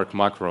benchmark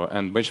macro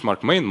and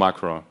benchmark main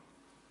macro.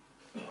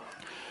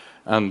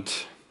 And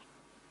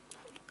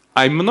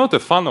I'm not a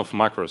fan of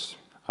macros,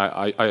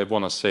 I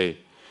want to say.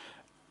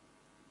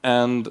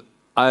 And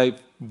I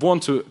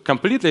want to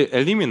completely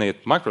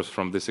eliminate macros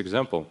from this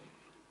example.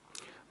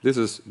 This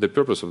is the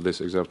purpose of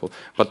this example.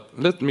 But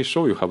let me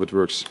show you how it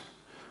works.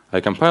 I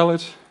compile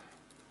it.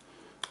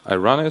 I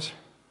run it.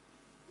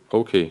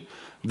 OK.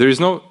 There is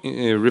no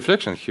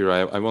reflection here.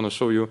 I want to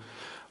show you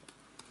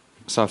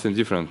something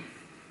different.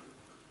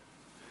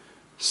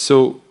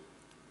 So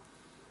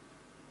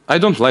I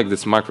don't like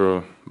this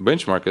macro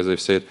benchmark, as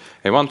I've said.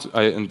 I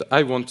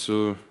want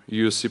to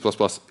use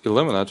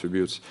C++11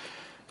 attributes.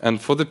 And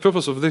for the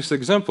purpose of this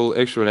example,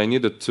 actually, I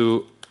needed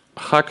to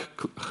hack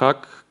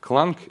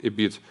Clang a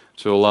bit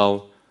to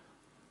allow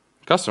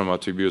custom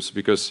attributes,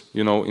 because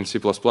in C++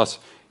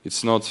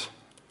 it's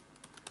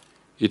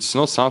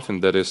not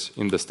something that is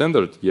in the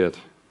standard yet.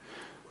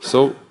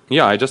 So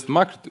yeah, I just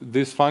marked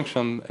this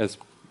function as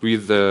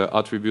with the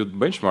attribute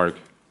benchmark.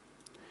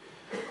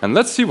 And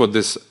let's see what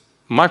this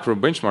macro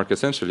benchmark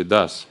essentially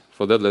does.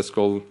 For that, let's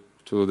go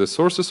to the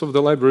sources of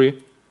the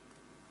library.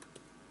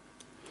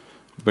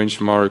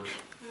 Benchmark.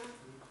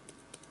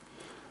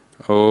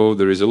 Oh,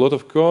 there is a lot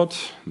of code.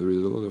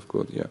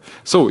 Yeah.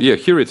 So yeah,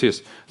 here it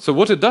is. So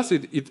what it does,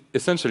 it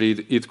essentially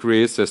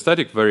creates a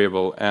static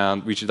variable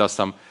and which does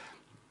some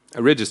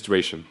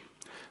registration.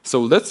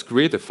 So let's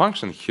create a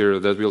function here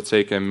that will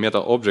take a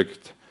meta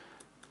object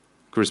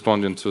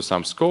corresponding to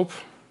some scope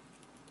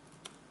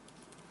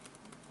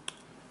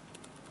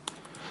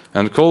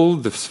and call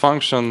this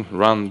function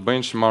run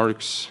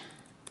benchmarks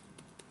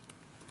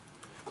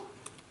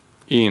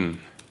in,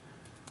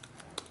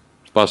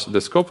 pass the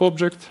scope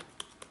object.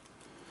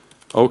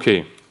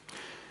 Okay,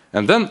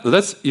 and then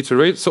let's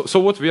iterate. So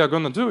what we are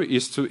going to do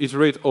is to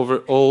iterate over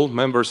all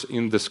members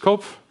in the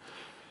scope,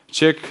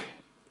 check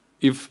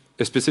if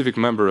a specific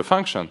member a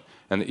function,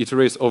 and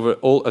iterate over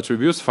all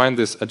attributes, find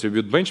this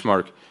attribute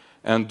benchmark,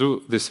 and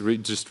do this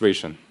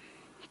registration.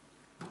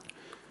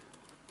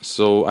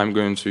 So I'm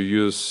going to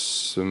use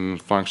some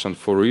function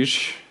for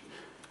each,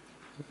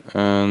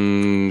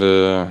 and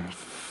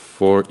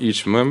for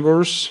each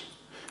members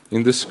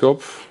in the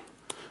scope,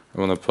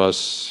 I want to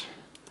pass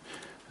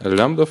a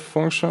lambda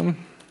function,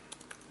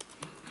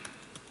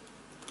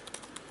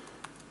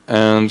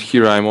 and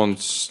here I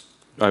want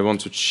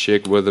to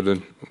check whether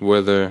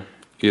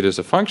it is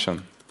a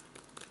function.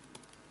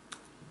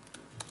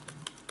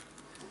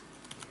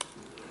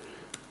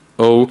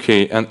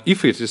 Okay, and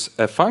if it is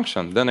a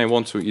function, then I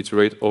want to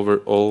iterate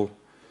over all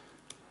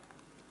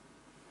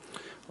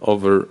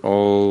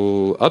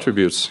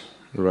attributes,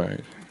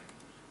 right?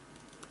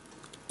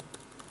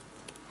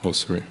 Oh,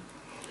 sorry.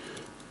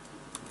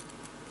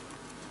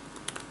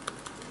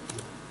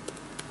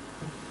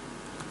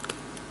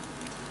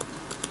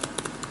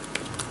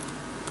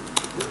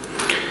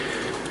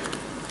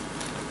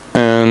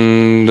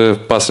 And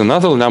pass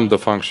another lambda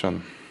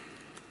function.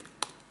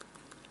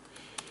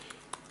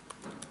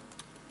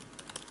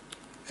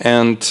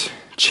 And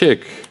check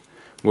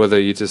whether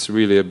it is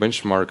really a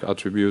benchmark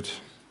attribute.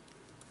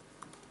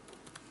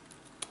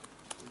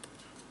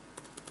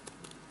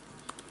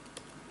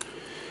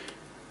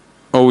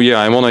 Oh yeah,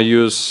 I want to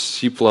use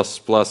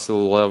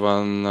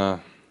C++11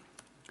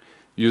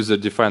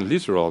 user-defined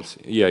literals.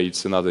 Yeah,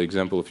 it's another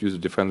example of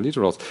user-defined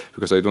literals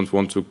because I don't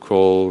want to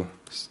call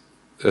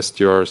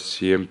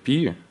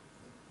strcmp.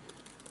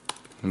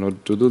 In order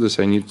to do this,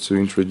 I need to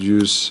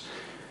introduce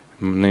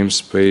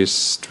namespace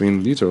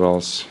string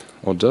literals.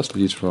 Or just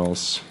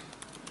literals.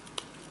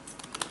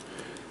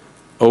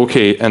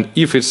 Okay, and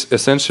if it's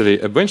essentially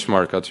a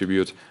benchmark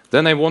attribute,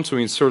 then I want to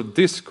insert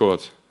this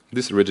code,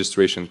 this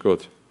registration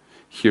code,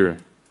 here.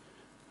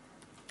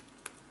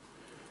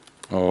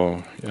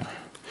 Oh, yeah.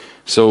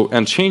 So,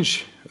 and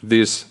change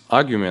these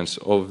arguments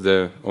of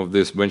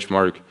this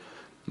benchmark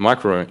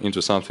macro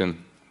into something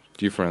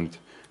different.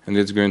 And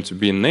it's going to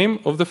be name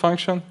of the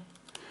function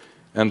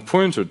and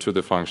pointer to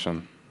the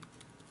function.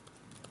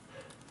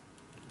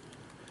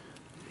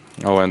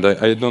 Oh, and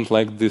I don't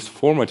like this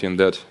formatting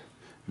that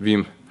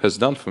Vim has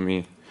done for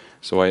me.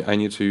 So I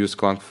need to use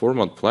Clang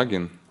format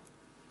plugin.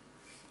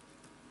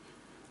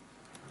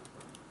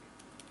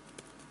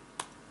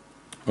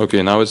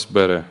 Okay, now it's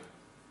better,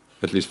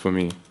 at least for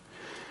me.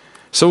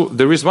 So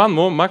there is one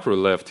more macro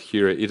left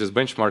here. It is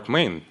benchmark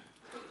main.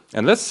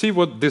 And let's see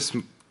what this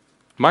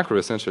macro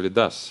essentially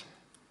does.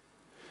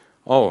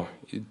 Oh,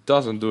 it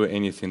doesn't do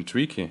anything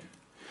tricky.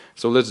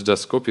 So let's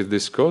just copy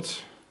this code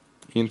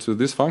into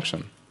this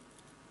function.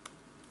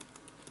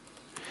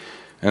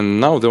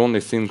 And now the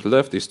only thing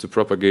left is to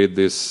propagate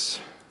this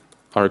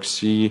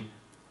argc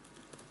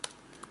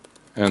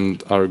and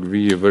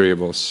argv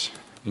variables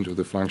into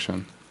the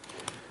function.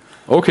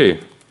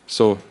 Okay,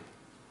 so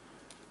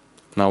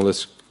now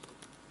let's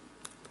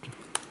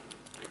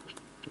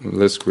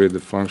create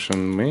the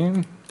function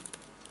main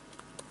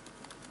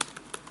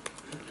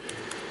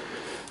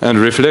and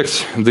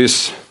reflect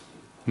this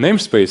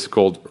namespace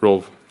called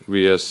row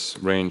vs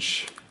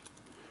range.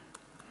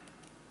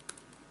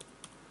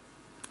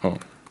 Oh.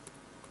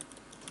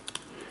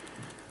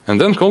 And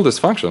then call this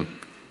function.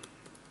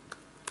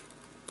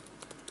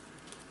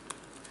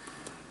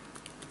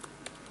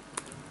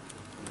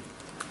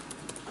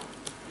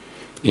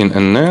 In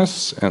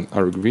ns and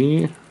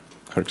argv,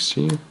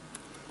 argc,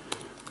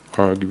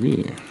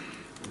 argv.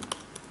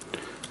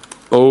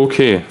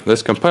 Okay,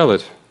 let's compile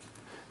it.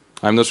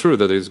 I'm not sure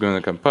that it's going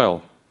to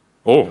compile.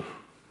 Oh,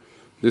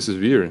 this is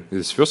weird.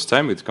 It's the first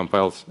time it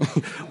compiles.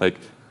 Like,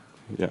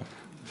 yeah.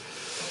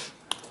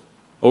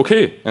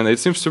 Okay, and it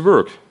seems to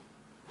work.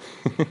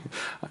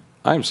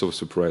 I'm so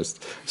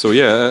surprised. So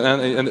yeah,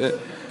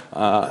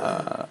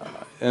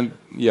 and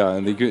yeah,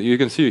 and you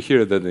can see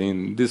here that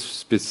in this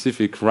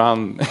specific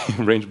run,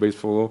 range-based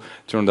follow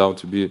turned out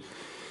to be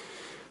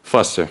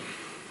faster,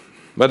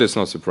 but it's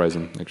not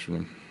surprising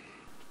actually.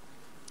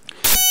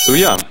 So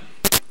yeah,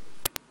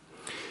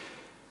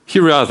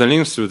 here are the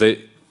links to the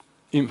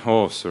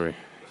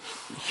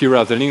here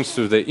are the links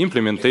to the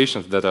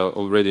implementations that are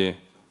already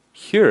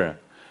here,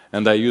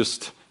 and I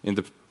used in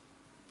the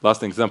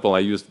last example I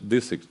used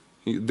this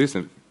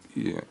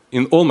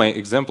in all my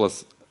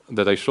examples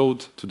that I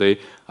showed today.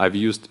 I've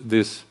used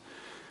this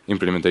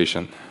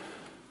implementation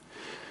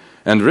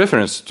and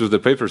reference to the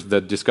papers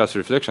that discuss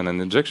reflection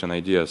and injection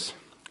ideas.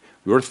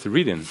 Worth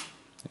reading,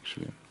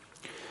 actually.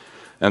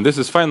 And this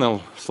is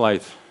final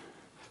slide.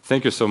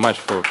 Thank you so much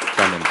for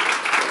coming.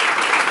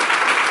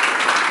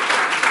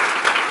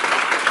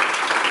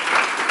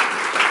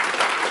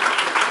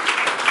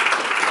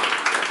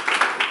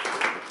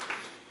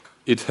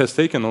 It has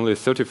taken only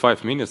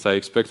 35 minutes. I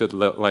expected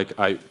like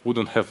I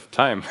wouldn't have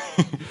time.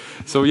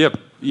 So yeah,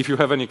 if you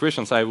have any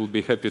questions, I will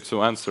be happy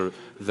to answer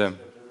them.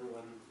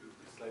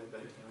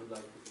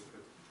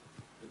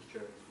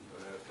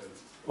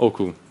 Oh,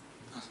 cool.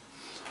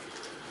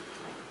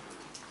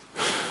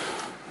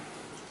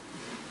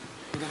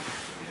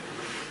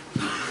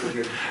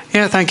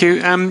 Yeah, thank you.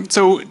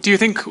 So do you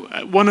think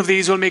one of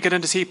these will make it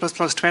into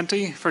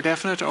C++20 for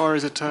definite, or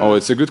is it... Oh,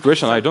 it's a good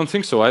question. I don't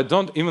think so. I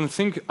don't even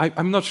think...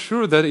 I'm not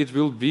sure that it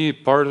will be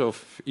part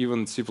of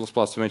even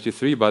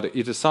C++23, but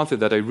it is something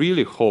that I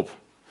really hope.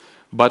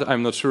 But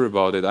I'm not sure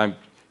about it. I've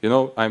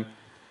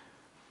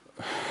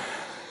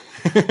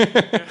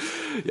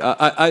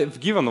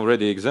given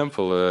already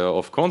example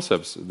of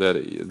concepts that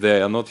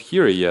they are not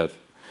here yet.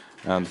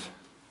 And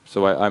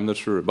so I'm not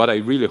sure, but I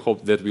really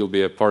hope that will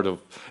be a part of,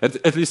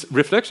 at least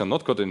reflection,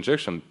 not code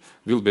injection,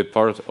 will be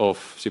part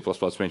of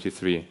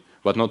C++23,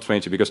 but not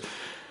 20, because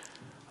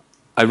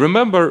I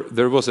remember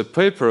there was a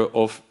paper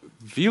of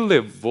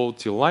Ville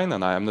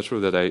Voutilainen, I'm not sure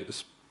that I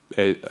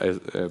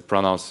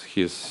pronounce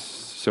his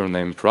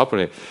surname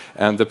properly,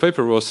 and the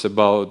paper was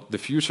about the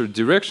future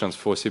directions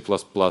for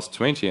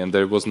C++20, and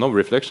there was no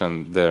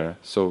reflection there,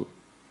 so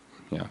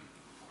yeah,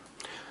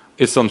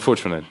 it's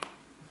unfortunate.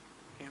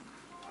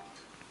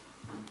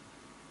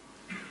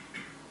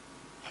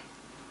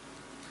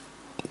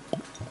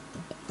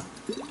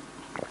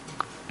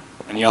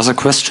 Any other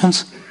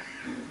questions?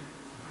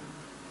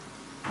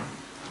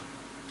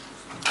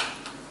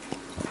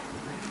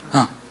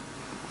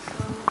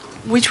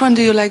 Which one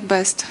do you like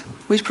best?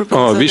 Which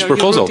proposal which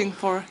proposal? Are you rooting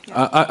for?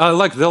 Yeah. I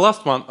like the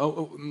last one,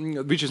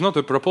 which is not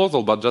a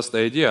proposal, but just the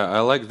idea.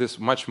 I like this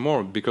much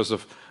more because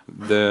of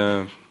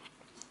the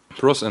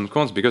pros and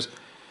cons, because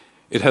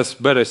it has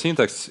better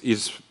syntax,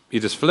 it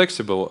is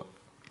flexible,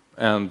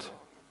 and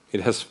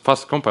it has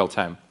fast compile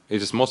time.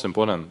 It is most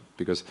important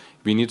because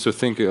we need to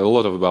think a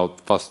lot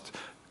about fast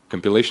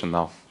compilation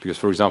now. Because,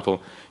 for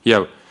example,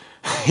 yeah,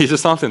 it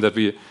is something that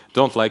we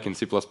don't like in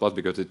C++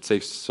 because it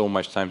takes so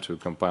much time to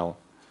compile.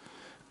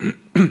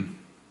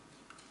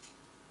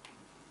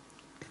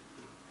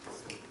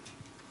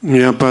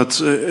 Yeah,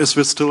 but is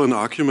this still an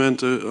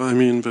argument? I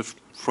mean, with,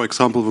 for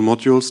example, the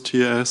modules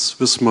TS,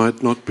 this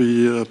might not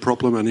be a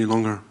problem any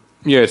longer.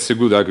 Yeah, it's a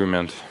good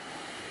argument.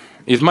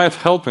 It might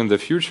help in the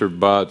future,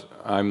 but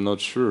I'm not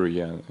sure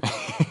yet.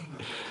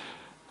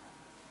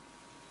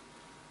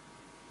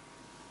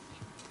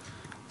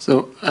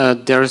 So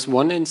there is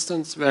one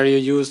instance where you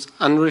use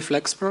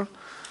unreflexpr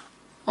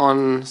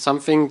on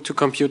something to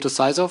compute the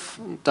size of.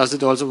 Does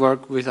it also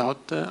work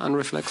without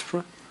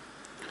unreflexpr?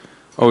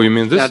 Oh, you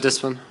mean this? Yeah,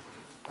 this one.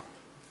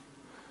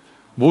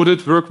 Would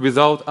it work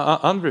without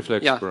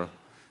unreflexpr? Yeah.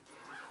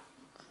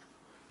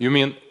 You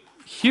mean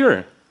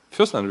here,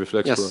 first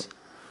unreflexpr? Yes.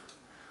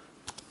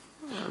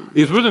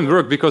 It wouldn't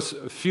work because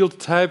field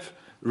type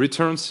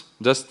returns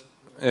just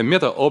a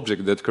meta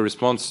object that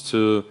corresponds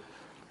to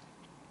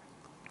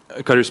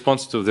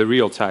the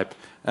real type,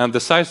 and the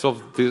size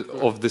of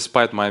this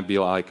pipe might be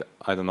like,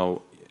 I don't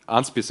know,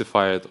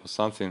 unspecified or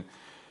something.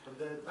 But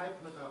the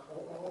type meta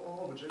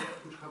object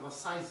which have a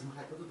size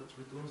method that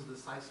returns the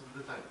size of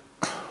the type.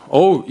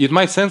 Oh, it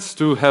makes sense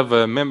to have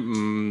a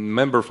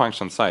member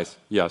function size.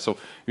 Yeah, so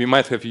we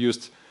might have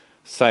used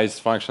size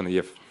function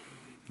if.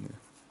 Yeah.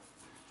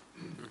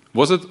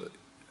 Was it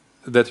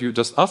that you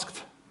just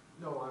asked?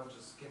 No, I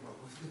just came up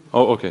with it.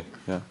 Oh, okay,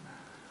 yeah.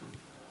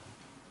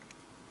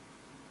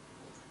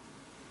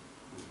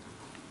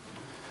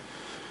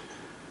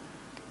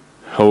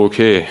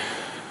 Okay,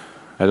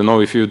 I don't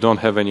know if you don't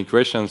have any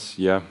questions.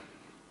 Yeah,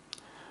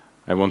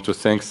 I want to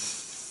thank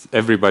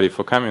everybody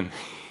for coming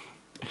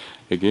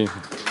again.